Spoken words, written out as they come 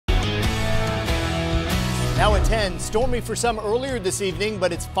Now at 10, stormy for some earlier this evening,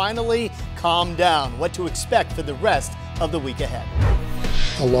 but it's finally calmed down. What to expect for the rest of the week ahead.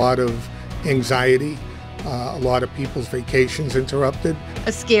 A lot of anxiety, a lot of people's vacations interrupted.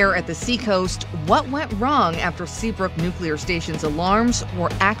 A scare at the seacoast. What went wrong after Seabrook Nuclear Station's alarms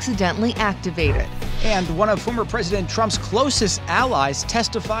were accidentally activated? And one of former President Trump's closest allies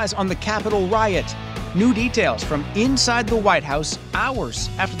testifies on the Capitol riot. New details from inside the White House hours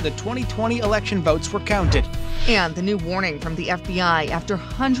after the 2020 election votes were counted. And the new warning from the FBI after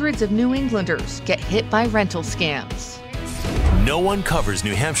hundreds of New Englanders get hit by rental scams. No one covers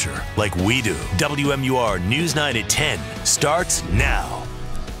New Hampshire like we do. WMUR News 9 at 10 starts now.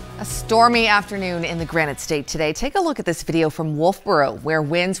 A stormy afternoon in the Granite State today. Take a look at this video from Wolfboro, where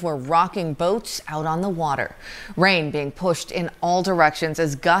winds were rocking boats out on the water. Rain being pushed in all directions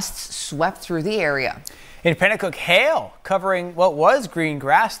as gusts swept through the area. In Pennacook, hail covering what was green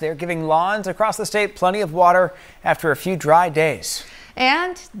grass there, giving lawns across the state plenty of water after a few dry days.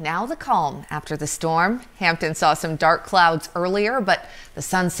 And now the calm after the storm. Hampton saw some dark clouds earlier, but the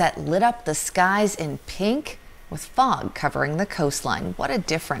sunset lit up the skies in pink with fog covering the coastline. What a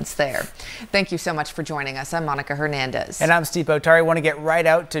difference there. Thank you so much for joining us. I'm Monica Hernandez. And I'm Steve Botari. Want to get right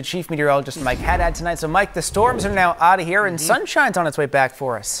out to Chief Meteorologist Mike Haddad tonight. So Mike, the storms are now out of here and sunshine's on its way back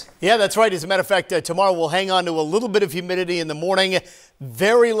for us. Yeah, that's right. As a matter of fact, tomorrow we'll hang on to a little bit of humidity in the morning.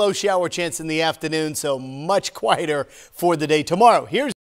 Very low shower chance in the afternoon, so much quieter for the day tomorrow. Here's